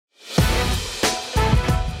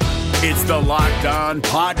It's the Locked On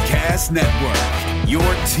Podcast Network, your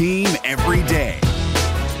team every day.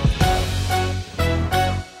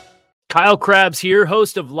 Kyle Krabs here,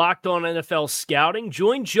 host of Locked On NFL Scouting.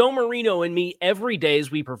 Join Joe Marino and me every day as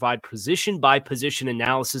we provide position-by-position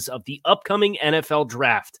analysis of the upcoming NFL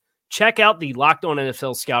Draft. Check out the Locked On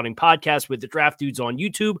NFL Scouting podcast with the Draft Dudes on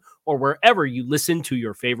YouTube or wherever you listen to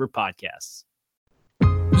your favorite podcasts.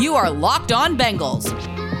 You are Locked On Bengals,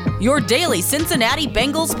 your daily Cincinnati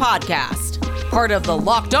Bengals podcast. Part of the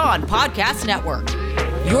Locked On Podcast Network,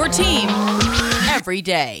 your team every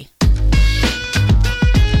day.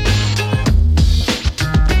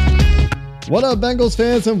 What up, Bengals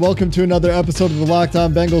fans, and welcome to another episode of the Locked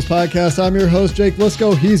On Bengals podcast. I'm your host, Jake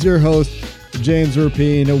Lisco. He's your host, James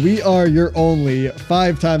Rapine. We are your only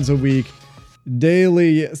 5 times a week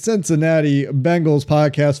daily Cincinnati Bengals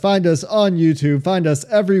podcast. Find us on YouTube. Find us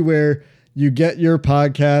everywhere you get your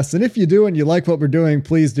podcasts. And if you do and you like what we're doing,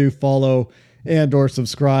 please do follow and or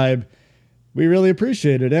subscribe. We really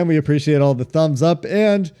appreciate it, and we appreciate all the thumbs up.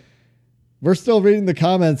 And we're still reading the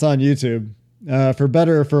comments on YouTube, for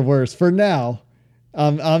better or for worse. For now,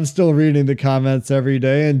 I'm still reading the comments every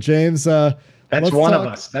day. And James, That's one of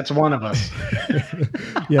us.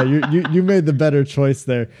 Yeah, you made the better choice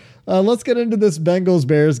there. Let's get into this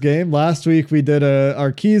Bengals-Bears game. Last week we did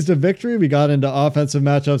our keys to victory. We got into offensive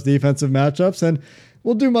matchups, defensive matchups, and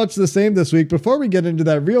we'll do much the same this week. Before we get into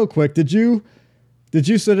that real quick, did you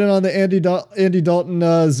sit in on the Andy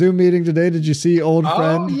Dalton Zoom meeting today? Did you see old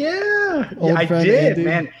friend? Oh, yeah. I did, Andy?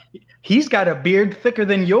 Man. He's got a beard thicker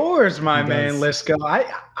than yours, my man, Lisco.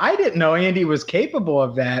 I didn't know Andy was capable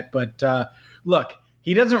of that, but look,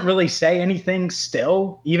 he doesn't really say anything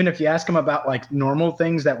still, even if you ask him about like normal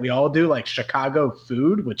things that we all do, like Chicago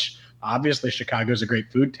food, which obviously Chicago's a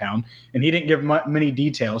great food town, and he didn't give many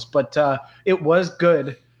details, but it was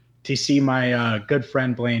good to see my good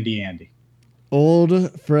friend Blandy Andy.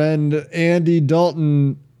 Old friend Andy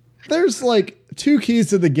Dalton. There's like 2 keys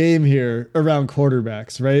to the game here around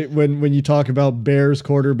quarterbacks, right? When you talk about Bears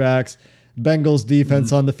quarterbacks, Bengals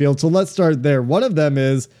defense on the field. So let's start there. One of them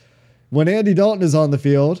is when Andy Dalton is on the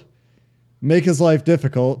field, make his life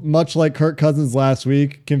difficult, much like Kirk Cousins last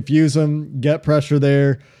week, confuse him, get pressure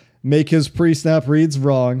there, make his pre-snap reads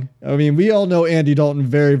wrong. I mean, we all know Andy Dalton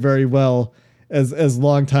very, very well as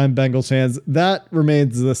longtime Bengals fans. That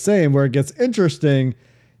remains the same. Where it gets interesting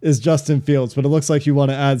is Justin Fields, but it looks like you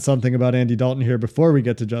want to add something about Andy Dalton here before we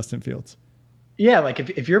get to Justin Fields. Yeah, like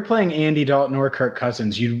if you're playing Andy Dalton or Kirk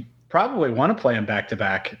Cousins, you probably want to play them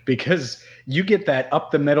back-to-back because you get that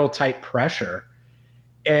up-the-middle type pressure.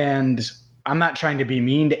 And I'm not trying to be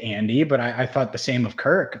mean to Andy, but I thought the same of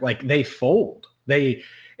Kirk. Like, they fold.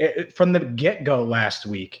 From the get-go last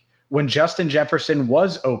week, when Justin Jefferson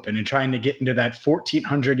was open and trying to get into that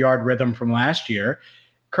 1,400-yard rhythm from last year,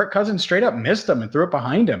 Kirk Cousins straight up missed him and threw it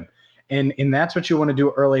behind him. And that's what you want to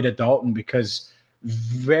do early to Dalton, because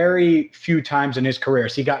very few times in his career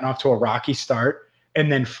has he gotten off to a rocky start and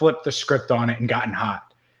then flipped the script on it and gotten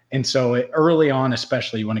hot. And so early on,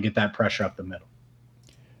 especially, you want to get that pressure up the middle.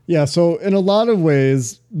 Yeah. So in a lot of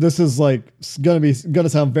ways, this is like going to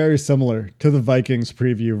sound very similar to the Vikings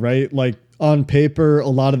preview, right? Like on paper, a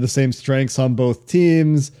lot of the same strengths on both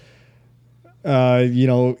teams.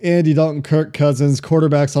 Andy Dalton, Kirk Cousins,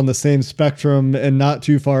 quarterbacks on the same spectrum and not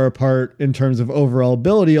too far apart in terms of overall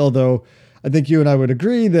ability. Although I think you and I would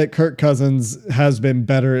agree that Kirk Cousins has been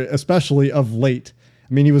better, especially of late.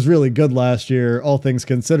 I mean, he was really good last year, all things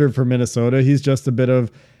considered, for Minnesota. He's just a bit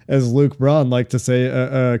of, as Luke Braun liked to say,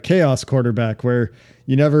 a chaos quarterback where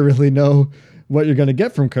you never really know what you're going to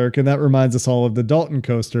get from Kirk. And that reminds us all of the Dalton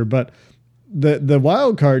coaster. But the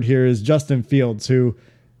wild card here is Justin Fields, who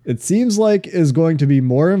it seems like is going to be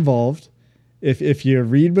more involved if you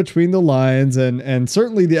read between the lines, and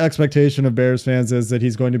certainly the expectation of Bears fans is that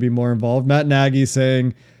he's going to be more involved. Matt Nagy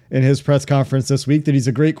saying in his press conference this week that he's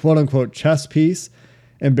a great quote unquote chess piece.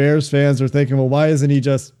 And Bears fans are thinking, well, why isn't he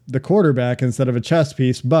just the quarterback instead of a chess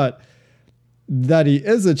piece? But that he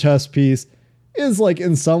is a chess piece is like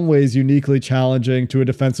in some ways uniquely challenging to a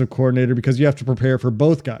defensive coordinator because you have to prepare for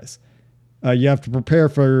both guys. You have to prepare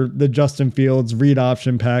for the Justin Fields read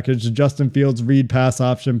option package, the Justin Fields read pass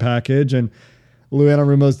option package, and Lou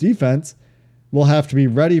Anarumo's defense will have to be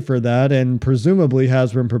ready for that and presumably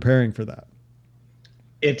has been preparing for that.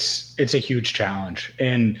 It's a huge challenge.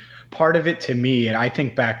 And part of it to me, and I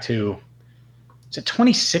think back to, is it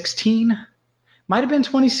 2016? Might have been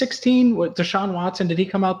 2016 with Deshaun Watson. Did he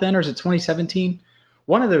come out then, or is it 2017?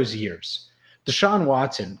 One of those years. Deshaun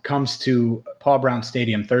Watson comes to Paul Brown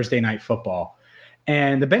Stadium Thursday Night Football,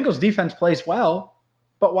 and the Bengals defense plays well,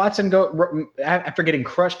 But Watson after getting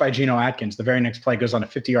crushed by Geno Atkins, the very next play goes on a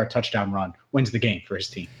 50-yard touchdown run, wins the game for his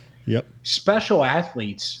team. Yep. Special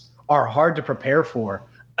athletes are hard to prepare for,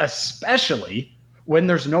 especially when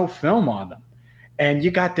there's no film on them. And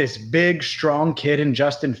you got this big, strong kid in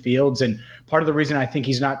Justin Fields. And part of the reason I think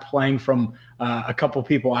he's not playing from a couple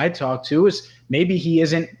people I talked to is maybe he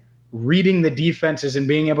isn't reading the defenses and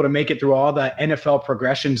being able to make it through all the NFL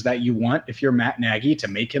progressions that you want if you're Matt Nagy to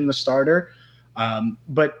make him the starter.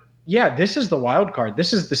 But yeah, this is the wild card.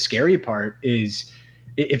 This is the scary part is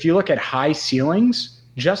if you look at high ceilings,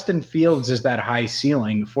 Justin Fields is that high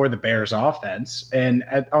ceiling for the Bears offense. And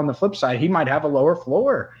on the flip side, he might have a lower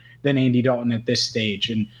floor than Andy Dalton at this stage.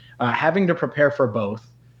 And having to prepare for both,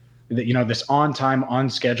 this on time, on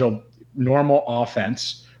schedule, normal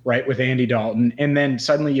offense, right, with Andy Dalton. And then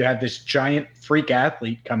suddenly you have this giant freak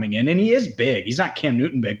athlete coming in, and he is big. He's not Cam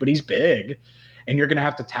Newton big, but he's big. And you're going to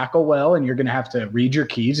have to tackle well, and you're going to have to read your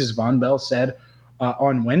keys, as Von Bell said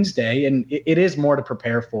on Wednesday. And it is more to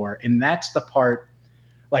prepare for. And that's the part,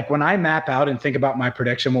 like when I map out and think about my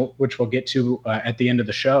prediction, which we'll get to at the end of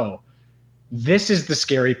the show, this is the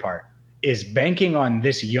scary part, is banking on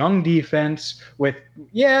this young defense with,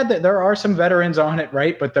 there are some veterans on it,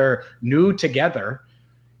 right? But they're new together,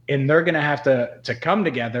 and they're going to have to come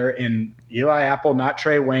together. And Eli Apple, not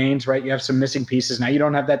Trey Waynes, right? You have some missing pieces. Now you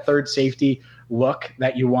don't have that third safety look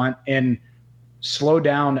that you want, and slow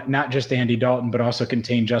down not just Andy Dalton, but also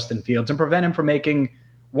contain Justin Fields and prevent him from making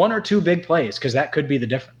one or two big plays, because that could be the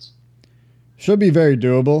difference. Should be very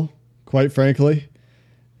doable, quite frankly.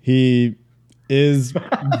 He is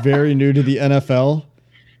very new to the NFL.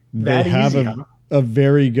 They have a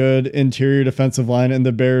very good interior defensive line, and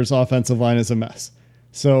the Bears' offensive line is a mess.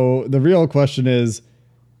 So the real question is,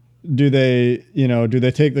 do they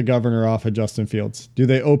take the governor off of Justin Fields? Do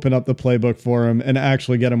they open up the playbook for him and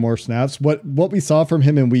actually get him more snaps? What we saw from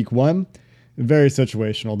him in week 1, very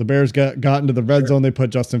situational. The Bears got into the red zone. They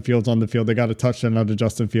put Justin Fields on the field. They got a touchdown out of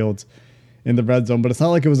Justin Fields in the red zone, but it's not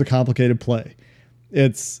like it was a complicated play.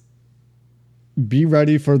 It's be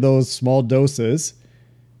ready for those small doses.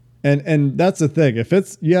 And that's the thing. If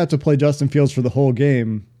you have to play Justin Fields for the whole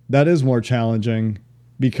game, that is more challenging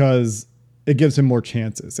because it gives him more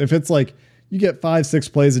chances. If it's like you get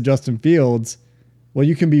 5-6 plays of Justin Fields, well,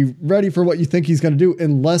 you can be ready for what you think he's going to do,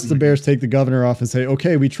 unless the Bears take the governor off and say,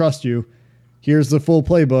 okay, we trust you. Here's the full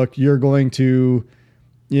playbook. You're going to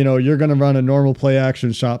run a normal play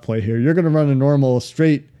action shot play here. You're going to run a normal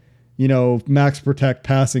straight, max protect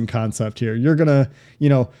passing concept here. You're going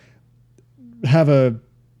to, have a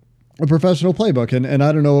professional playbook. And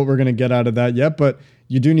I don't know what we're going to get out of that yet, but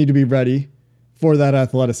you do need to be ready for that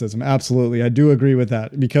athleticism. Absolutely. I do agree with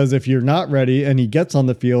that, because if you're not ready and he gets on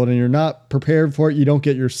the field and you're not prepared for it, you don't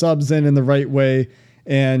get your subs in the right way,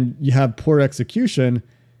 and you have poor execution,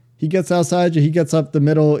 he gets outside you, he gets up the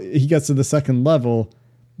middle, he gets to the second level.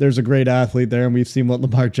 There's a great athlete there, and we've seen what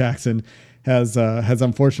Lamar Jackson has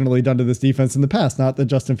unfortunately done to this defense in the past. Not that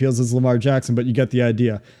Justin Fields is Lamar Jackson, but you get the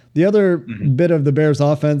idea. The other bit of the Bears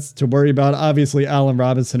offense to worry about, obviously Allen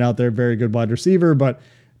Robinson out there, very good wide receiver, but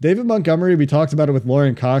David Montgomery, we talked about it with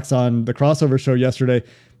Lauren Cox on the crossover show yesterday,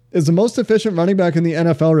 is the most efficient running back in the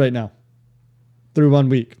NFL right now through 1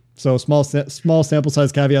 week. So small sample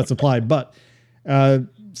size, caveats applied, but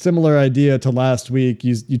similar idea to last week.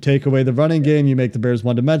 You take away the running game, you make the Bears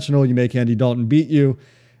one-dimensional, you make Andy Dalton beat you.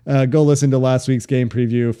 Go listen to last week's game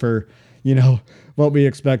preview for, what we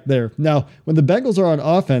expect there. Now, when the Bengals are on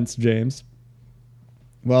offense, James,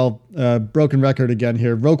 broken record again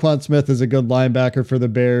here. Roquan Smith is a good linebacker for the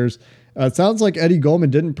Bears. It sounds like Eddie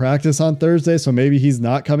Goldman didn't practice on Thursday, so maybe he's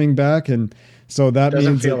not coming back. And so that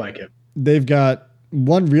doesn't means feel like it. They've got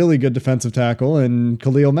one really good defensive tackle in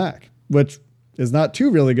Khalil Mack, which is not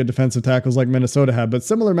two really good defensive tackles like Minnesota had, but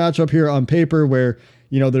similar matchup here on paper where,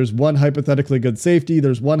 there's one hypothetically good safety,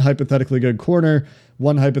 there's one hypothetically good corner,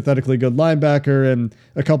 one hypothetically good linebacker, and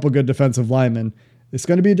a couple good defensive linemen. It's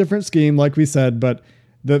going to be a different scheme, like we said, but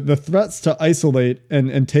the threats to isolate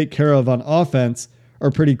and take care of on offense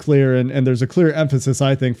are pretty clear, and there's a clear emphasis,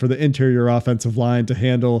 I think, for the interior offensive line to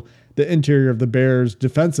handle the interior of the Bears'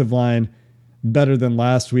 defensive line better than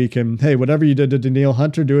last week. And hey, whatever you did to Danielle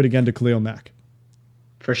Hunter, do it again to Khalil Mack.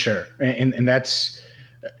 For sure. And that's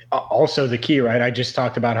also the key, right? I just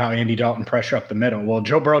talked about how Andy Dalton pressure up the middle. Well,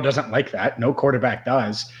 Joe Burrow doesn't like that. No quarterback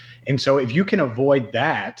does. And so if you can avoid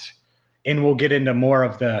that, and we'll get into more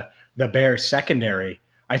of the Bears secondary,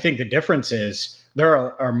 I think the difference is there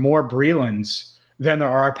are more Breelands than there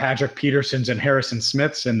are Patrick Petersons and Harrison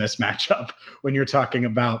Smiths in this matchup when you're talking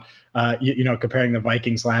about, comparing the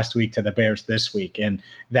Vikings last week to the Bears this week. And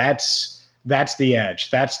that's That's the edge.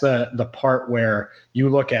 That's the part where you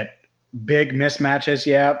look at big mismatches.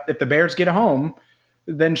 Yeah, if the Bears get home,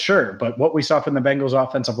 then sure. But what we saw from the Bengals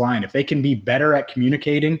offensive line, if they can be better at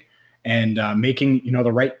communicating and making,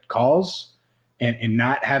 the right calls and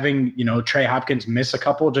not having, Trey Hopkins miss a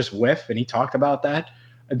couple, just whiff, and he talked about that,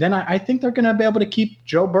 then I think they're going to be able to keep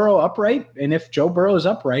Joe Burrow upright. And if Joe Burrow is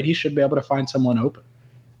upright, he should be able to find someone open.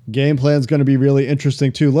 Game plan is going to be really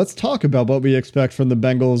interesting too. Let's talk about what we expect from the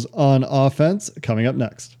Bengals on offense coming up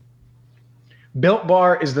next. Built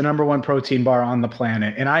Bar is the number one protein bar on the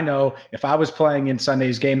planet. And I know if I was playing in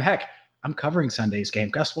Sunday's game, heck, I'm covering Sunday's game.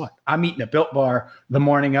 Guess what? I'm eating a Built Bar the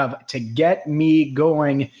morning of to get me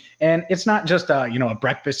going. And it's not just a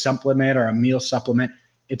breakfast supplement or a meal supplement.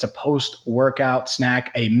 It's a post-workout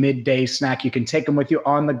snack, a midday snack. You can take them with you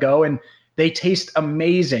on the go, and they taste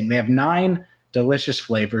amazing. They have 9 delicious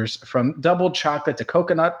flavors, from double chocolate to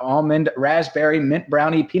coconut, almond, raspberry, mint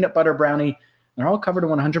brownie, peanut butter brownie. They're all covered in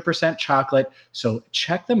 100% chocolate. So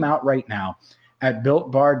check them out right now at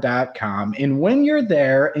BuiltBar.com. And when you're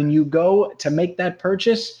there and you go to make that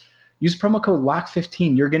purchase, use promo code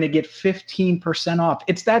LOCK15. You're going to get 15% off.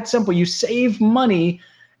 It's that simple. You save money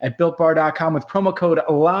at BuiltBar.com with promo code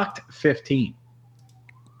LOCKed15.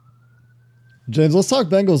 James, let's talk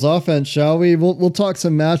Bengals offense, shall we? We'll talk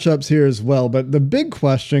some matchups here as well. But the big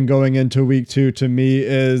question going into week 2 to me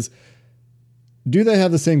is, do they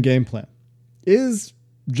have the same game plan? Is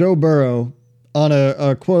Joe Burrow on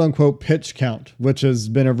a quote-unquote pitch count, which has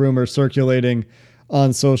been a rumor circulating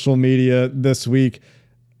on social media this week?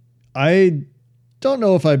 I don't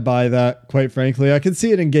know if I buy that, quite frankly. I could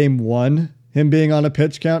see it in game 1, him being on a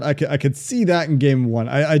pitch count. I could see that in game 1.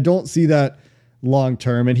 I don't see that long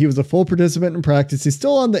term, and he was a full participant in practice. He's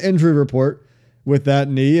still on the injury report with that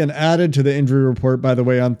knee, and added to the injury report, by the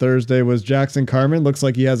way, on Thursday was Jackson Carman. Looks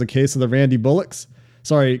like he has a case of the Randy Bullocks.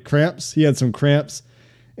 Cramps. He had some cramps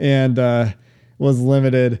and was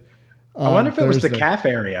limited. I wonder if it was the calf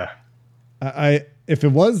area. If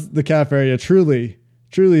it was the calf area, truly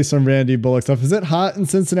some Randy Bullock stuff. Is it hot in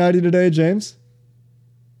Cincinnati today, James?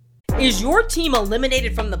 Is your team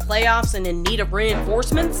eliminated from the playoffs and in need of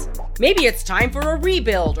reinforcements? Maybe it's time for a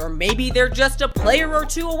rebuild, or maybe they're just a player or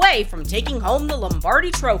two away from taking home the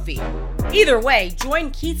Lombardi Trophy. Either way, join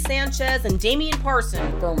Keith Sanchez and Damian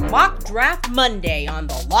Parson for Mock Draft Monday on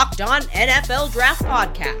the Locked On NFL Draft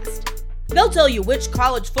Podcast. They'll tell you which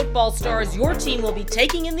college football stars your team will be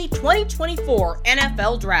taking in the 2024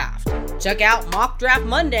 NFL Draft. Check out Mock Draft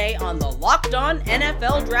Monday on the Locked On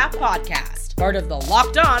NFL Draft Podcast, part of the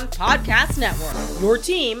Locked On Podcast Network. Your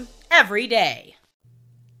team every day.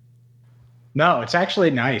 No, it's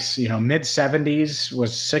actually nice. Mid 70s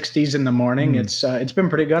was 60s in the morning. It's been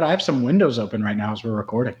pretty good. I have some windows open right now as we're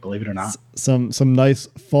recording, believe it or not. Some nice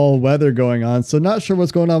fall weather going on. So not sure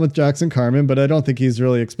what's going on with Jackson Carman, but I don't think he's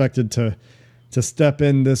really expected to step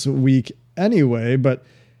in this week anyway. But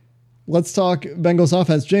let's talk Bengals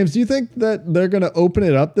offense. James, do you think that they're going to open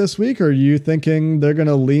it up this week, or are you thinking they're going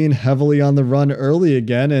to lean heavily on the run early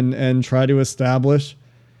again and try to establish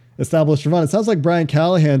the run? It sounds like Brian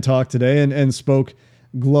Callahan talked today and spoke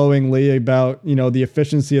glowingly about, the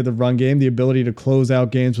efficiency of the run game, the ability to close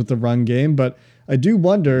out games with the run game. But I do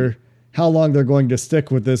wonder how long they're going to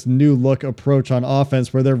stick with this new look approach on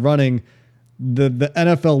offense, where they're running the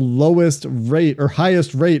NFL lowest rate or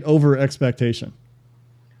highest rate over expectation.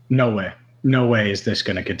 No way is this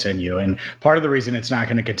going to continue. And part of the reason it's not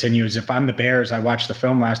going to continue is, if I'm the Bears, I watched the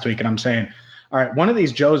film last week and I'm saying, all right, one of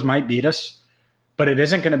these Joes might beat us, but it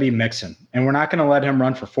isn't going to be Mixon. And we're not going to let him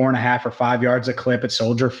run for 4.5 or 5 yards a clip at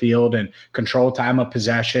Soldier Field and control time of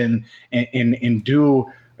possession and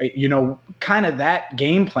do, kind of that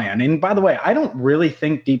game plan. And by the way, I don't really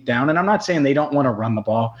think deep down, and I'm not saying they don't want to run the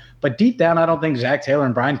ball, but deep down, I don't think Zach Taylor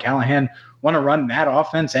and Brian Callahan want to run that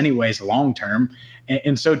offense anyways long-term.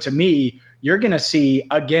 And so to me, you're going to see,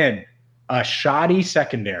 again, a shoddy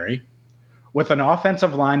secondary with an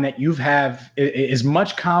offensive line that you've have as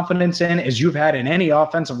much confidence in as you've had in any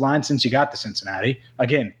offensive line since you got to Cincinnati.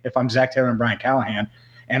 Again, if I'm Zach Taylor and Brian Callahan,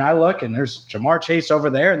 and I look and there's Jamar Chase over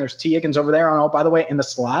there and there's T. Higgins over there. Oh, by the way, in the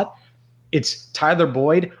slot, it's Tyler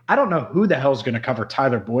Boyd. I don't know who the hell is going to cover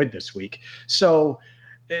Tyler Boyd this week. So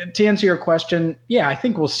to answer your question, yeah, I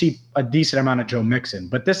think we'll see a decent amount of Joe Mixon.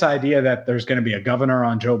 But this idea that there's going to be a governor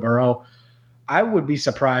on Joe Burrow, I would be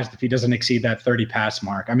surprised if he doesn't exceed that 30 pass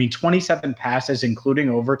mark. I mean, 27 passes, including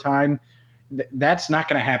overtime, that's not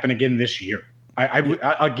going to happen again this year.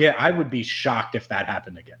 I would be shocked if that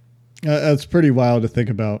happened again. That's pretty wild to think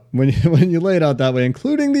about when you lay it out that way,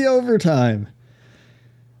 including the overtime.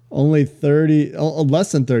 Only 30,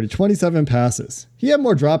 less than 30, 27 passes. He had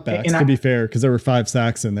more dropbacks, to be fair, because there were 5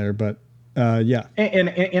 sacks in there. But Yeah.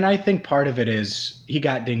 And I think part of it is he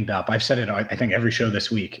got dinged up. I've said it, I think, every show this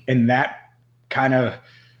week. And that kind of,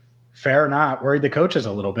 fair or not, worried the coaches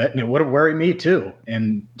a little bit. And it would have worried me too.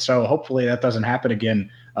 And so hopefully that doesn't happen again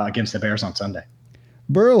against the Bears on Sunday.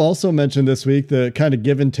 Burrow also mentioned this week the kind of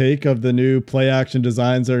give and take of the new play action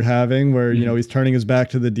designs they're having where, he's turning his back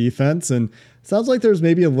to the defense. And it sounds like there's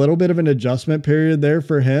maybe a little bit of an adjustment period there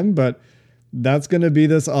for him, but that's going to be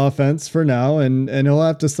this offense for now, and he'll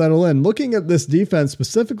have to settle in. Looking at this defense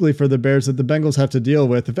specifically for the Bears that the Bengals have to deal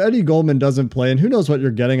with, if Eddie Goldman doesn't play, and who knows what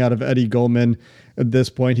you're getting out of Eddie Goldman at this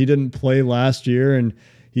point. He didn't play last year, and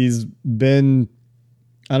he's been,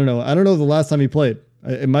 I don't know the last time he played.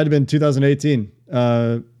 It might have been 2018.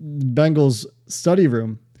 Bengals study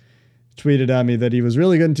room tweeted at me that he was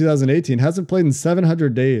really good in 2018. Hasn't played in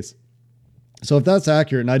 700 days. So if that's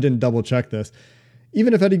accurate, and I didn't double check this,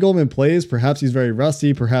 even if Eddie Goldman plays, perhaps he's very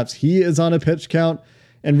rusty. Perhaps he is on a pitch count.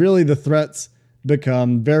 And really the threats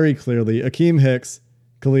become very clearly Akeem Hicks,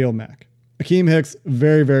 Khalil Mack. Akeem Hicks,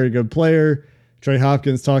 very, very good player. Trey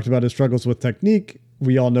Hopkins talked about his struggles with technique.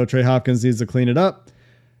 We all know Trey Hopkins needs to clean it up.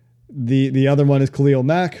 The other one is Khalil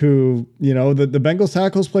Mack, who, the Bengals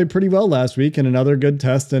tackles played pretty well last week and another good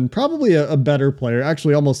test and probably a better player,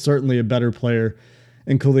 actually almost certainly a better player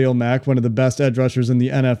and Khalil Mack, one of the best edge rushers in the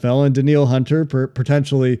NFL. And Danielle Hunter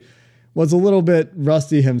potentially was a little bit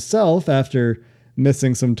rusty himself after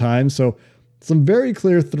missing some time. So some very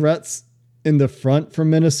clear threats in the front from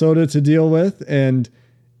Minnesota to deal with. And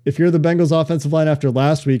if you're the Bengals offensive line after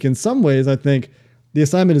last week, in some ways, I think the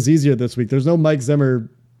assignment is easier this week. There's no Mike Zimmer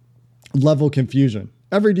level confusion.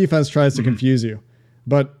 Every defense tries to confuse you,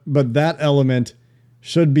 but that element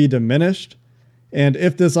should be diminished. And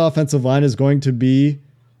if this offensive line is going to be,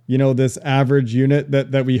 this average unit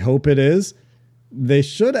that we hope it is, they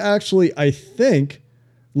should actually, I think,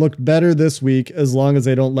 look better this week as long as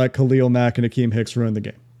they don't let Khalil Mack and Akeem Hicks ruin the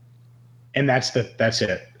game. And that's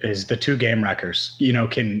it, is the two game wreckers.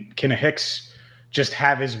 Can a Hicks just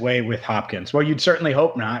have his way with Hopkins? Well, you'd certainly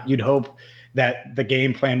hope not. You'd hope that the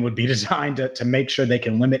game plan would be designed to make sure they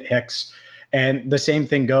can limit Hicks. And the same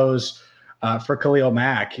thing goes for Khalil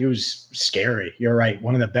Mack. He was scary. You're right.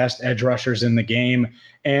 One of the best edge rushers in the game.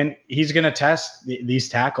 And he's going to test these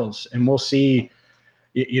tackles. And we'll see,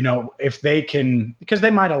 if they can, because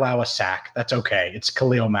they might allow a sack. That's okay. It's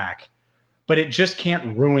Khalil Mack. But it just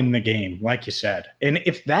can't ruin the game, like you said. And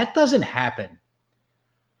if that doesn't happen,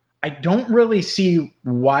 I don't really see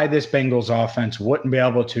why this Bengals offense wouldn't be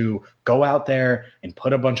able to go out there and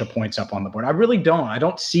put a bunch of points up on the board. I really don't. I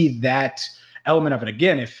don't see that element of it.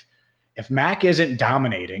 Again, if Mack isn't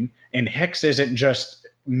dominating and Hicks isn't just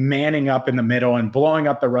manning up in the middle and blowing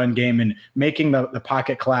up the run game and making the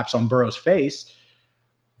pocket collapse on Burrow's face,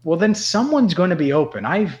 well, then someone's going to be open.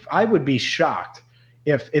 I would be shocked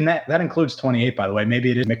if, and that includes 28, by the way,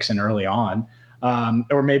 maybe it is Mixon early on.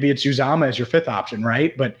 Or maybe it's Uzama as your fifth option,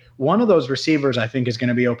 right? But one of those receivers, I think, is going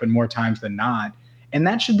to be open more times than not. And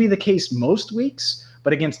that should be the case most weeks.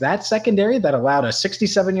 But against that secondary that allowed a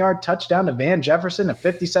 67-yard touchdown to Van Jefferson, a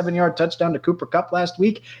 57-yard touchdown to Cooper Kupp last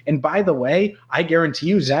week. And by the way, I guarantee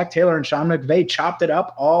you, Zach Taylor and Sean McVay chopped it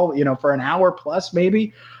up all, for an hour plus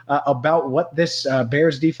maybe about what this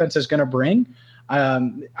Bears defense is going to bring.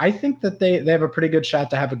 I think that they have a pretty good shot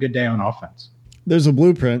to have a good day on offense. There's a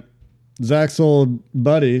blueprint. Zach's old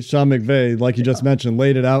buddy, Sean McVay, like you just mentioned,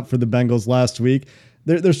 laid it out for the Bengals last week.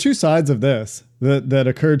 There's two sides of this that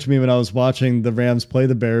occurred to me when I was watching the Rams play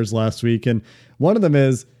the Bears last week. And one of them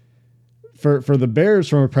is for the Bears,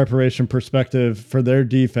 from a preparation perspective for their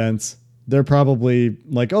defense, they're probably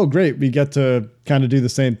like, oh, great, we get to kind of do the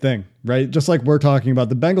same thing, right? Just like we're talking about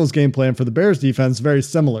the Bengals game plan for the Bears defense, very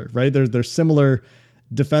similar, right? They're similar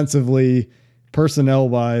defensively,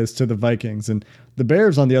 personnel-wise to the Vikings. And the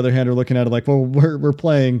Bears, on the other hand, are looking at it like, well, we're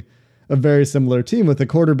playing a very similar team with a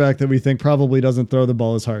quarterback that we think probably doesn't throw the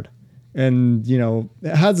ball as hard. And,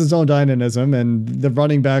 it has its own dynamism, and the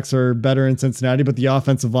running backs are better in Cincinnati, but the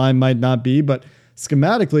offensive line might not be. But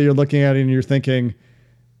schematically, you're looking at it and you're thinking,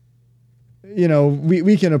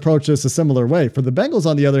 we can approach this a similar way. For the Bengals,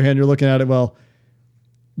 on the other hand, you're looking at it, well,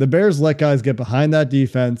 the Bears let guys get behind that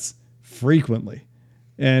defense frequently.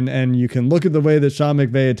 And you can look at the way that Sean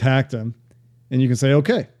McVay attacked him, and you can say,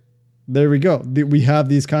 okay, there we go. We have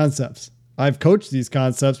these concepts. I've coached these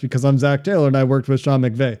concepts because I'm Zach Taylor and I worked with Sean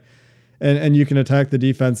McVay. And you can attack the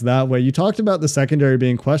defense that way. You talked about the secondary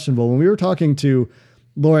being questionable. When we were talking to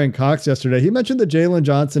Lauren Cox yesterday, he mentioned that Jalen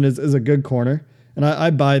Johnson is a good corner, and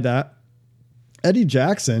I buy that. Eddie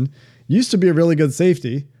Jackson used to be a really good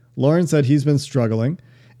safety. Lauren said he's been struggling.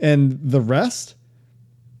 And the rest,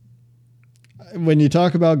 when you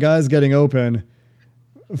talk about guys getting open,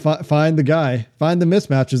 find the guy, find the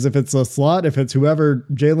mismatches. If it's a slot, if it's whoever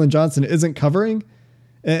Jalen Johnson isn't covering,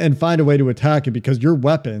 and find a way to attack it, because your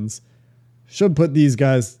weapons should put these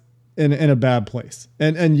guys in a bad place.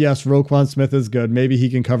 And yes, Roquan Smith is good. Maybe he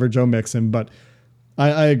can cover Joe Mixon, but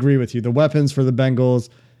I agree with you. The weapons for the Bengals,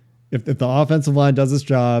 if the offensive line does its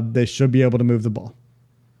job, they should be able to move the ball.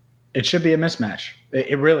 It should be a mismatch.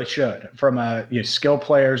 It really should, from skill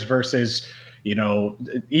players versus,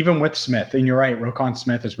 even with Smith. And you're right, Roquan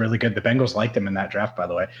Smith is really good. The Bengals liked him in that draft, by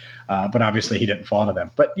the way, but obviously he didn't fall to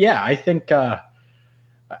them. But yeah, I think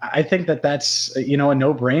that's a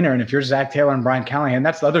no-brainer. And if you're Zach Taylor and Brian Callahan,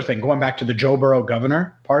 that's the other thing. Going back to the Joe Burrow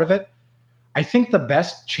governor part of it, I think your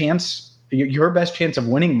best chance of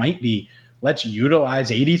winning might be, let's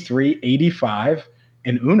utilize 83, 85,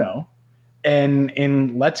 and Uno,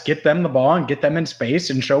 and let's get them the ball and get them in space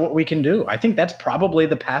and show what we can do. I think that's probably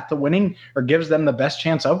the path to winning, or gives them the best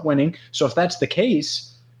chance of winning. So if that's the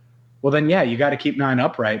case, well then, yeah, you got to keep 9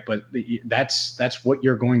 upright, but that's what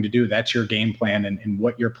you're going to do. That's your game plan and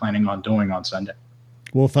what you're planning on doing on Sunday.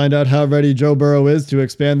 We'll find out how ready Joe Burrow is to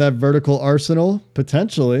expand that vertical arsenal,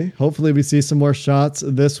 potentially. Hopefully we see some more shots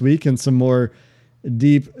this week and some more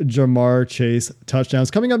deep Jamar Chase touchdowns.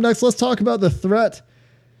 Coming up next, let's talk about the threat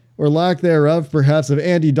or lack thereof, perhaps, of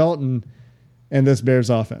Andy Dalton and this Bears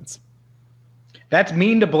offense. That's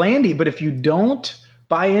mean to Blandy, but if you don't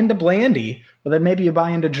buy into Blandy, well, then maybe you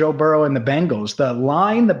buy into Joe Burrow and the Bengals.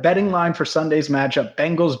 The betting line for Sunday's matchup,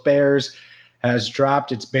 Bengals-Bears, has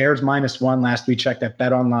dropped. It's Bears -1. Last we checked at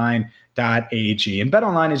betonline.ag. And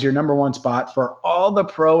BetOnline is your number one spot for all the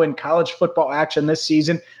pro and college football action this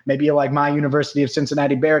season. Maybe you like my University of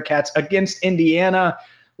Cincinnati Bearcats against Indiana.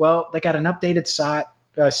 Well, they got an updated site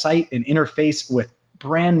and interface with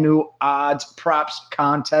brand new odds, props,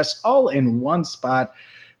 contests, all in one spot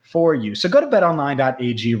for you. So go to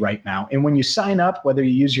betonline.ag right now. And when you sign up, whether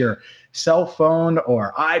you use your cell phone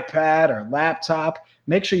or iPad or laptop,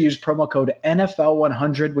 make sure you use promo code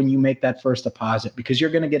NFL100 when you make that first deposit, because you're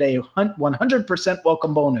going to get a 100%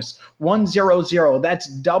 welcome bonus, 100. That's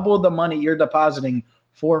double the money you're depositing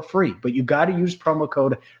for free. But you got to use promo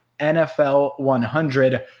code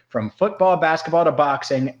NFL100. From football, basketball to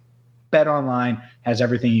boxing, BetOnline has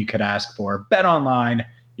everything you could ask for. BetOnline,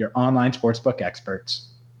 your online sportsbook experts.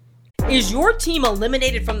 Is your team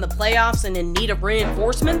eliminated from the playoffs and in need of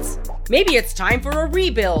reinforcements? Maybe it's time for a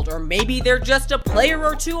rebuild, or maybe they're just a player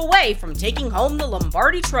or two away from taking home the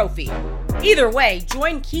Lombardi Trophy. Either way,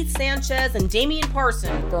 join Keith Sanchez and Damian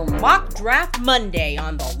Parson for Mock Draft Monday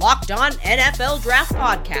on the Locked On NFL Draft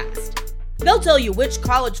Podcast. They'll tell you which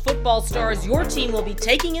college football stars your team will be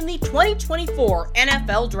taking in the 2024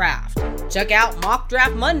 NFL Draft. Check out Mock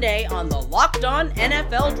Draft Monday on the Locked On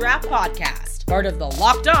NFL Draft Podcast, part of the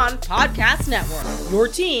Locked On Podcast Network, your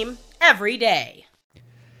team every day.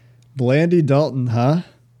 Blandy Dalton, huh?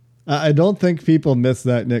 I don't think people miss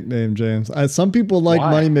that nickname, James. Some people like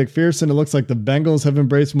Money McPherson. It looks like the Bengals have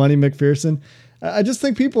embraced Money McPherson. I just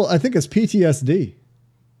think I think it's PTSD.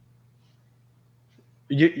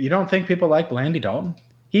 You don't think people like Blandy Dalton?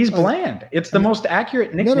 He's bland. It's the most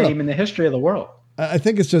accurate nickname in the history of the world. I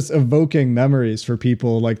think it's just evoking memories for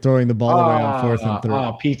people, like throwing the ball away on 4th and 3.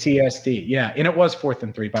 PTSD. Yeah. And it was 4th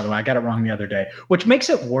and 3, by the way. I got it wrong the other day, which makes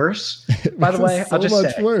it worse. By the way, I'll just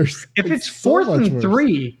say, worse. If it's 4th and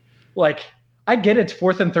 3, like, I get it's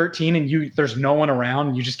 4th and 13 and there's no one around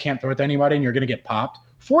and you just can't throw it to anybody and you're going to get popped.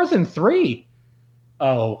 4th and 3.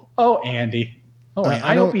 Oh, Andy.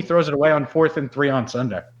 I hope he throws it away on 4th and 3 on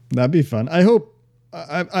Sunday. That'd be fun. I hope.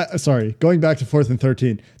 Sorry, going back to 4th and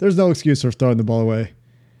 13. There's no excuse for throwing the ball away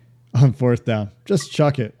on 4th down. Just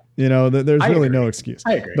chuck it. There's really no excuse.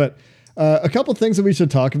 I agree. But a couple things that we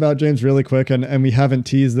should talk about, James, really quick, and we haven't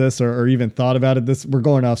teased this or even thought about it. We're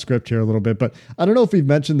going off script here a little bit, but I don't know if we've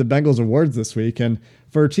mentioned the Bengals awards this week. And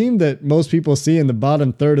for a team that most people see in the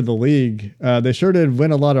bottom third of the league, they sure did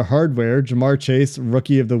win a lot of hardware. Jamar Chase,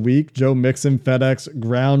 Rookie of the Week. Joe Mixon, FedEx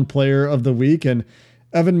Ground Player of the Week. And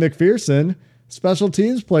Evan McPherson, Special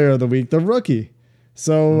Teams Player of the Week, the rookie.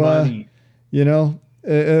 So,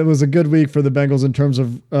 it was a good week for the Bengals in terms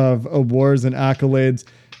of awards and accolades.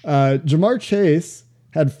 Jamar Chase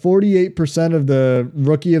had 48% of the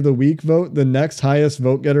Rookie of the Week vote. The next highest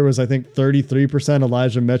vote getter was, I think, 33%.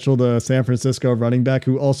 Elijah Mitchell, the San Francisco running back,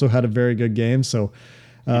 who also had a very good game. So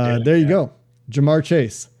there you go. Jamar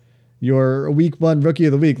Chase, your Week 1 Rookie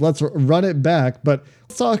of the Week. Let's run it back. But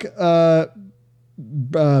let's talk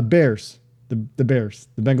Bears. The Bears.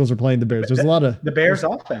 The Bengals are playing the Bears. There's a lot of the Bears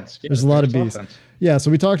offense. Yeah, there's a lot of bees. Yeah,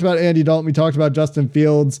 so we talked about Andy Dalton. We talked about Justin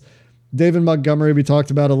Fields. David Montgomery, we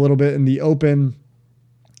talked about a little bit in the open.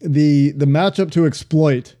 The matchup to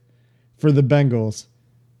exploit for the Bengals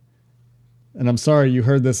and I'm sorry you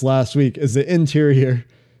heard this last week, is the interior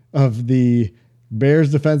of the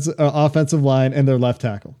Bears offensive line and their left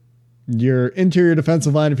tackle. Your interior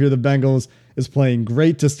defensive line, if you're the Bengals, is playing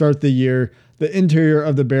great to start the year. The interior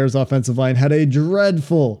of the Bears offensive line had a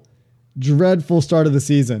dreadful start of the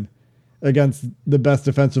season against the best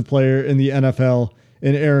defensive player in the NFL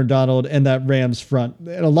in Aaron Donald and that Rams front.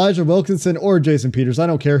 And Elijah Wilkinson or Jason Peters, I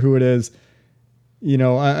don't care who it is. You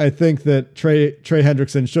know, I think that Trey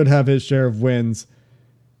Hendrickson should have his share of wins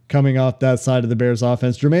coming off that side of the Bears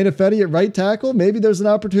offense. Jermaine Ifedi at right tackle, maybe there's an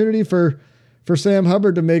opportunity for Sam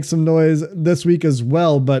Hubbard to make some noise this week as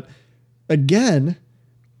well. But again,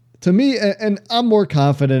 to me, and I'm more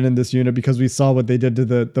confident in this unit because we saw what they did to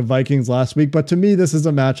the Vikings last week. But to me, this is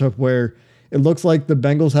a matchup where it looks like the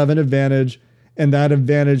Bengals have an advantage, and that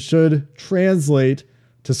advantage should translate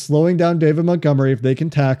to slowing down David Montgomery if they can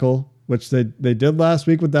tackle, which they did last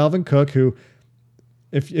week with Dalvin Cook, who,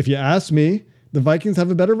 if you ask me, the Vikings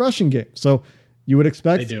have a better rushing game. So you would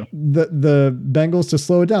expect the Bengals to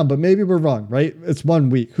slow it down, but maybe we're wrong, right? It's 1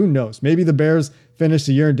 week. Who knows? Maybe the Bears finish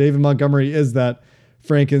the year and David Montgomery is that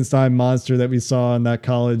Frankenstein monster that we saw in that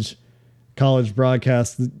college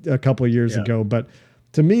broadcast a couple of years ago. But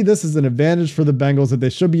to me, this is an advantage for the Bengals that they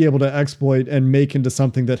should be able to exploit and make into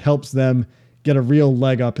something that helps them get a real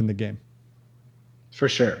leg up in the game. For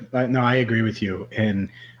sure. No, I agree with you. And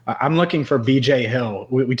I'm looking for BJ Hill.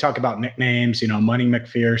 We talk about nicknames, Money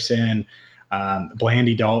McPherson,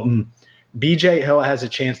 Blandy Dalton. BJ Hill has a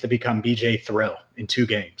chance to become BJ Thrill in 2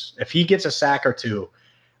 games. If he gets a sack or 2,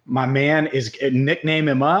 my man is nickname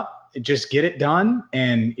him up, just get it done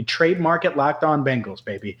and trademark it Locked On Bengals,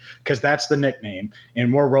 baby, because that's the nickname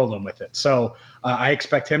and we're rolling with it. So I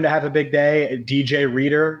expect him to have a big day. DJ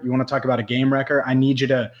Reader, you want to talk about a game wrecker? I need you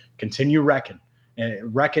to continue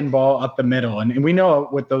wrecking ball up the middle. And we know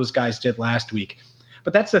what those guys did last week.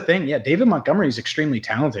 But that's the thing. Yeah, David Montgomery is extremely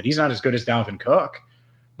talented. He's not as good as Dalvin Cook.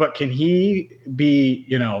 But can he be,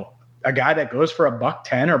 a guy that goes for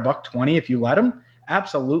 $110 or $120 if you let him?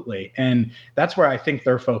 Absolutely. And that's where I think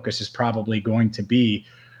their focus is probably going to be.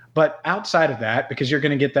 But outside of that, because you're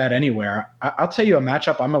going to get that anywhere, I'll tell you a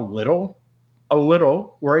matchup I'm a little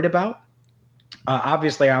worried about.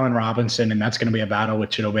 Obviously, Allen Robinson, and that's going to be a battle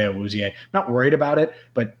with Chidobe Awuzie. Not worried about it,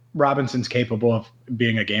 but Robinson's capable of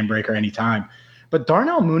being a game breaker anytime. But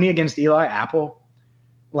Darnell Mooney against Eli Apple,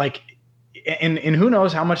 and who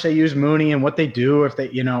knows how much they use Mooney and what they do if they,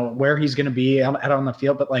 where he's going to be out on the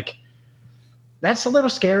field. But that's a little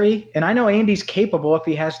scary. And I know Andy's capable if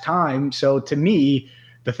he has time. So to me,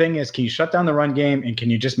 the thing is, can you shut down the run game and can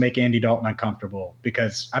you just make Andy Dalton uncomfortable?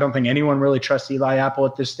 Because I don't think anyone really trusts Eli Apple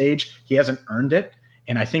at this stage. He hasn't earned it.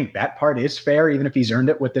 And I think that part is fair, even if he's earned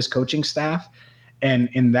it with this coaching staff. And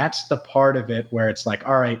that's the part of it where it's like,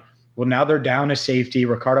 all right, well, now they're down a safety.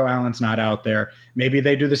 Ricardo Allen's not out there. Maybe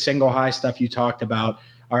they do the single high stuff you talked about.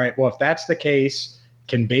 All right, well, if that's the case,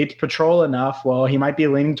 can Bates patrol enough? Well, he might be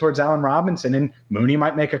leaning towards Allen Robinson, and Mooney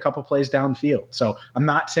might make a couple plays downfield. So I'm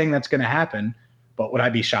not saying that's going to happen, but would I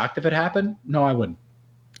be shocked if it happened? No, I wouldn't.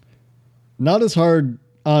 Not as hard,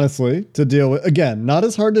 honestly, to deal with. Again, not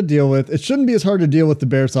as hard to deal with. It shouldn't be as hard to deal with the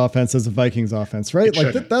Bears offense as the Vikings offense, right?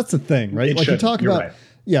 That's the thing, right? You talk about, right.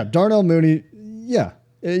 Yeah, Darnell Mooney, yeah.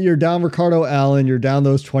 You're down Ricardo Allen. You're down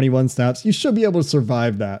those 21 snaps. You should be able to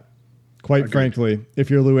survive that, quite frankly,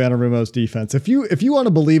 if you're Lou Anarumo's defense. If you want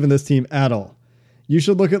to believe in this team at all, you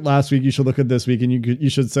should look at last week. You should look at this week, and you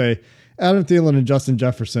should say Adam Thielen and Justin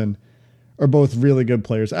Jefferson are both really good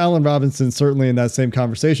players. Allen Robinson certainly in that same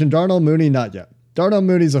conversation. Darnell Mooney, not yet. Darnell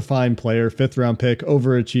Mooney's a fine player, 5th-round pick,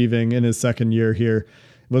 overachieving in his second year here.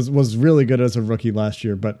 Was really good as a rookie last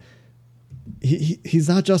year, but he's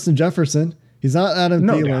not Justin Jefferson. He's not Adam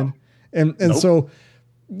Thielen. And so,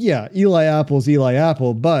 yeah, Eli Apple's Eli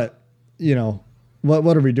Apple, but,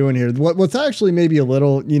 what are we doing here? What's actually maybe a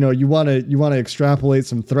little, you want to extrapolate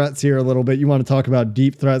some threats here a little bit. You want to talk about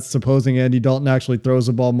deep threats, supposing Andy Dalton actually throws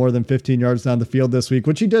the ball more than 15 yards down the field this week,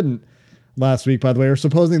 which he didn't last week, by the way, or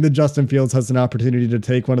supposing that Justin Fields has an opportunity to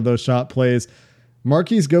take one of those shot plays.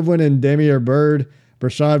 Marquise Goodwin and Damiere Byrd,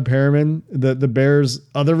 Brashad Perriman, the Bears'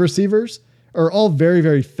 other receivers are all very,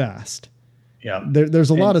 very fast. Yeah,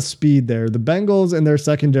 there's a lot of speed there. The Bengals and their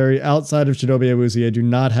secondary outside of Chidobe Awuzie do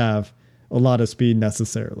not have a lot of speed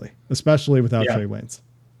necessarily, especially without Trey Waynes.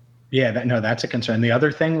 Yeah, that's a concern. The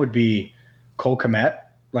other thing would be Cole Kmet,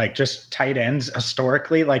 just tight ends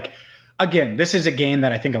historically. Again, this is a game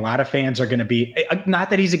that I think a lot of fans are going to be,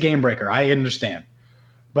 not that he's a game breaker, I understand,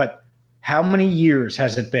 but how many years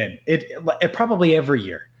has it been? It probably every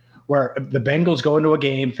year, where the Bengals go into a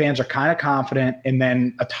game, fans are kind of confident, and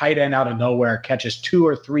then a tight end out of nowhere catches 2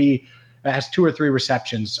 or 3 has 2 or 3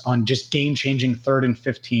 receptions on just game-changing 3rd and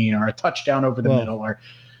 15 or a touchdown over the middle. Or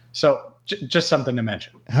so just something to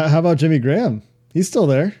mention. How about Jimmy Graham? He's still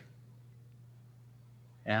there.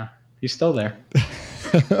 Yeah, he's still there.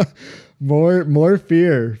 More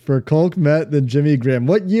fear for Cole Kmet than Jimmy Graham.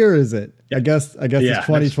 What year is it? I guess it's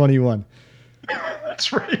 2021.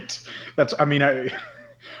 That's right.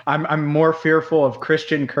 I'm more fearful of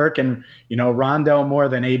Christian Kirk and Rondell more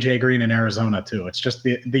than AJ Green in Arizona too. It's just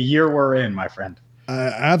the year we're in, my friend.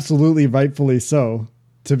 Absolutely, rightfully so.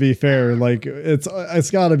 To be fair, like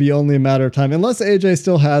it's got to be only a matter of time, unless AJ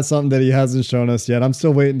still has something that he hasn't shown us yet. I'm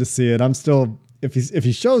still waiting to see it. I'm still if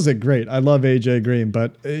he shows it, great. I love AJ Green,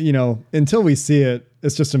 but until we see it,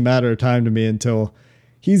 it's just a matter of time to me until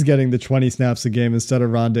he's getting the 20 snaps a game instead of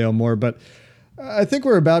Rondale Moore. But I think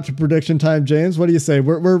we're about to prediction time, James. What do you say?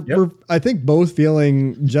 We're I think both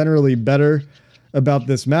feeling generally better about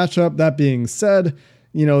this matchup. That being said,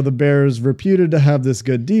 the Bears reputed to have this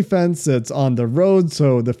good defense. It's on the road,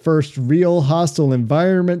 so the first real hostile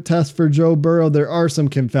environment test for Joe Burrow. There are some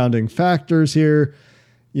confounding factors here.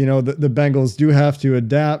 The Bengals do have to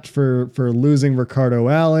adapt for losing Ricardo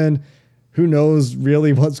Allen. Who knows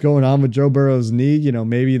really what's going on with Joe Burrow's knee?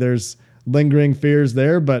 Maybe there's lingering fears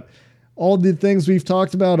there, but all the things we've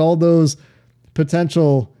talked about, all those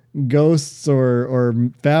potential ghosts or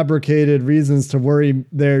fabricated reasons to worry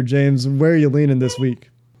there, James, where are you leaning this week?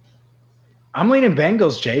 I'm leaning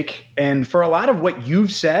Bengals, Jake. And for a lot of what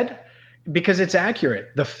you've said, because it's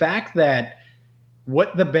accurate, the fact that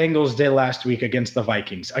what the Bengals did last week against the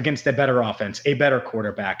Vikings, against a better offense, a better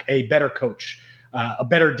quarterback, a better coach, a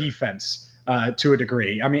better defense to a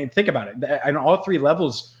degree. I mean, think about it. On all 3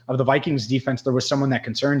 levels of the Vikings defense, there was someone that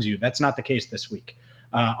concerns you. That's not the case this week.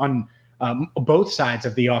 On both sides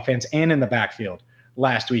of the offense and in the backfield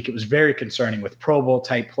last week, it was very concerning with Pro Bowl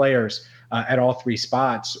type players at all 3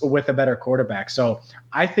 spots with a better quarterback. So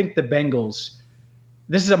I think the Bengals,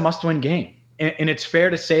 this is a must-win game. And it's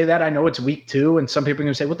fair to say that. I know it's week 2, and some people are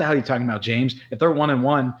going to say, what the hell are you talking about, James? If they're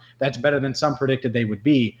 1-1, that's better than some predicted they would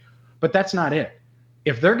be. But that's not it.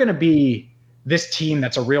 If they're going to be this team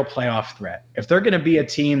that's a real playoff threat, if they're going to be a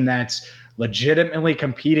team that's legitimately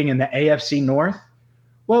competing in the AFC North,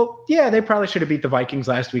 well, yeah, they probably should have beat the Vikings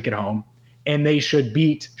last week at home, and they should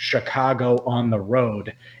beat Chicago on the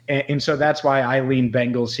road. And so that's why I lean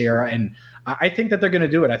Bengals here. And I think that they're going to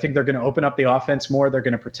do it. I think they're going to open up the offense more. They're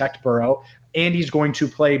going to protect Burrow, and he's going to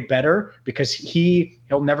play better because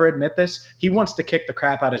he'll never admit this. He wants to kick the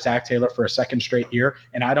crap out of Zach Taylor for a second straight year,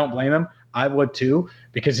 and I don't blame him. I would too,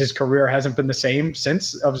 because his career hasn't been the same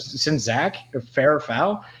since Zach, fair or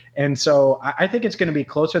foul. And so I think it's going to be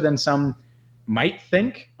closer than some might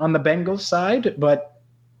think on the Bengals side, but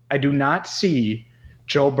I do not see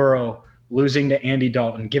Joe Burrow losing to Andy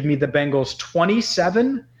Dalton. Give me the Bengals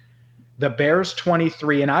 27, the Bears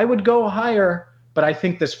 23, and I would go higher, but I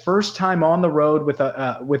think this first time on the road with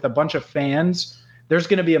a bunch of fans, there's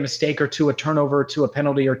going to be a mistake or two, a turnover or two, a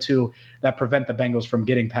penalty or two that prevent the Bengals from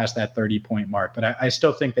getting past that 30-point mark. But I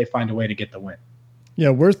still think they find a way to get the win.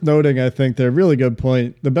 Yeah, worth noting, I think they're a really good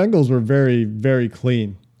point. The Bengals were very, very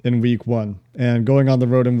clean in week 1. And going on the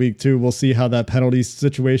road in week 2, we'll see how that penalty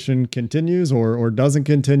situation continues or doesn't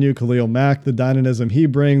continue. Khalil Mack, the dynamism he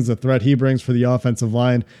brings, the threat he brings for the offensive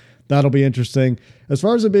line, that'll be interesting. As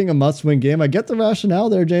far as it being a must-win game, I get the rationale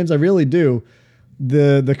there, James. I really do.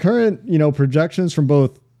 The current projections from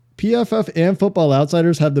both PFF and Football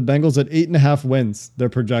Outsiders have the Bengals at 8.5 wins. They're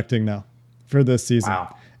projecting now for this season.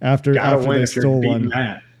 Wow. After they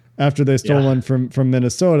stole one from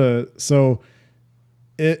Minnesota. So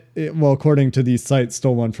according to these sites,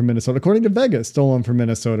 stole one from Minnesota. According to Vegas, stole one from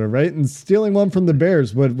Minnesota, right? And stealing one from the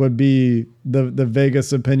Bears would be the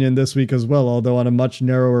Vegas opinion this week as well, although on a much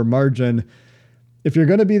narrower margin. If you're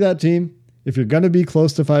going to be that team, if you're going to be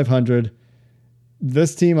close to 500,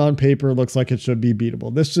 this team on paper looks like it should be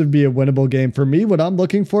beatable. This should be a winnable game. For me, what I'm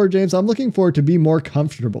looking for, James, I'm looking for it to be more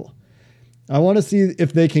comfortable. I want to see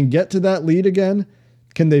if they can get to that lead again.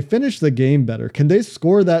 Can they finish the game better? Can they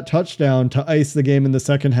score that touchdown to ice the game in the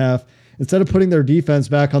second half instead of putting their defense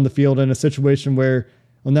back on the field in a situation where,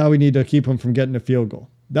 well, now we need to keep them from getting a field goal?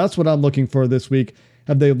 That's what I'm looking for this week.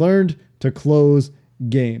 Have they learned to close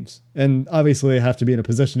games? And obviously they have to be in a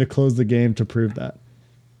position to close the game to prove that.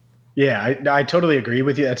 Yeah, I totally agree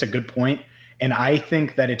with you. That's a good point. And I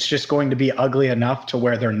think that it's just going to be ugly enough to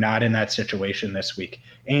where they're not in that situation this week.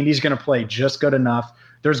 Andy's going to play just good enough.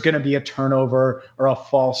 There's going to be a turnover or a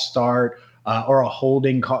false start or a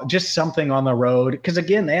holding call, just something on the road. Because,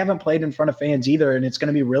 again, they haven't played in front of fans either, and it's going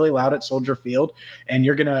to be really loud at Soldier Field. And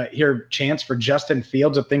you're going to hear chants for Justin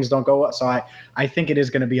Fields if things don't go well. So I think it is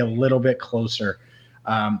going to be a little bit closer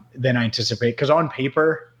than I anticipate. Because on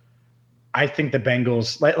paper, I think the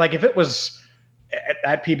Bengals, like if it was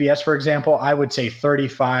at PBS, for example, I would say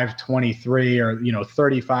 35-23 or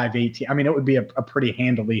 35-18. I mean, it would be a pretty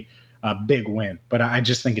handily big win. But I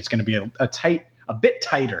just think it's going to be a bit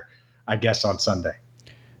tighter, I guess, on Sunday.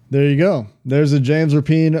 There you go. There's a James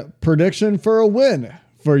Rapine prediction for a win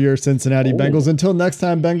for your Cincinnati Bengals. Until next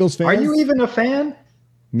time, Bengals fans. Are you even a fan?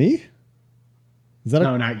 Me? Is that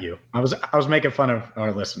no, not you. I was making fun of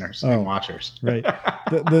our listeners and watchers. Right.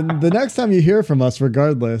 The next time you hear from us,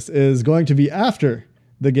 regardless, is going to be after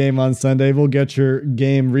the game on Sunday. We'll get your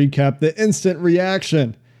game recap, the instant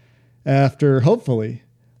reaction after, hopefully,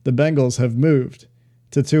 the Bengals have moved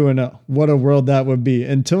to 2-0. What a world that would be.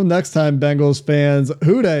 Until next time, Bengals fans,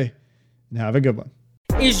 hooday, and have a good one.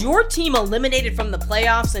 Is your team eliminated from the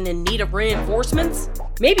playoffs and in need of reinforcements?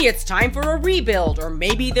 Maybe it's time for a rebuild, or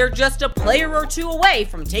maybe they're just a player or two away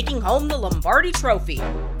from taking home the Lombardi Trophy.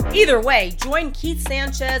 Either way, join Keith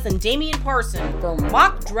Sanchez and Damian Parson for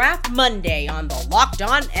Mock Draft Monday on the Locked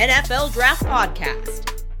On NFL Draft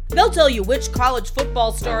Podcast. They'll tell you which college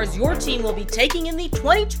football stars your team will be taking in the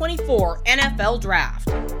 2024 NFL Draft.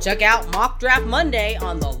 Check out Mock Draft Monday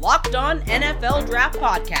on the Locked On NFL Draft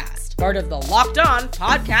Podcast, part of the Locked On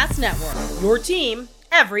Podcast Network, your team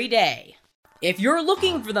every day. If you're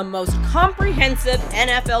looking for the most comprehensive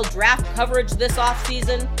NFL draft coverage this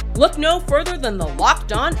offseason, look no further than the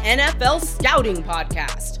Locked On NFL Scouting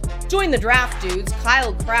Podcast. Join the draft dudes,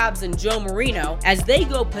 Kyle Krabs and Joe Marino, as they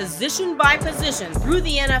go position by position through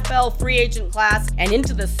the NFL free agent class and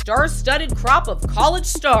into the star-studded crop of college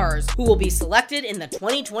stars who will be selected in the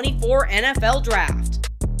 2024 NFL Draft.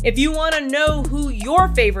 If you want to know who your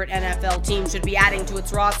favorite NFL team should be adding to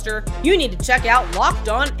its roster, you need to check out Locked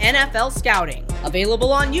On NFL Scouting,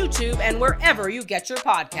 available on YouTube and wherever you get your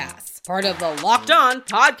podcasts. Part of the Locked On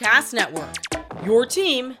Podcast Network, your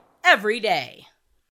team every day.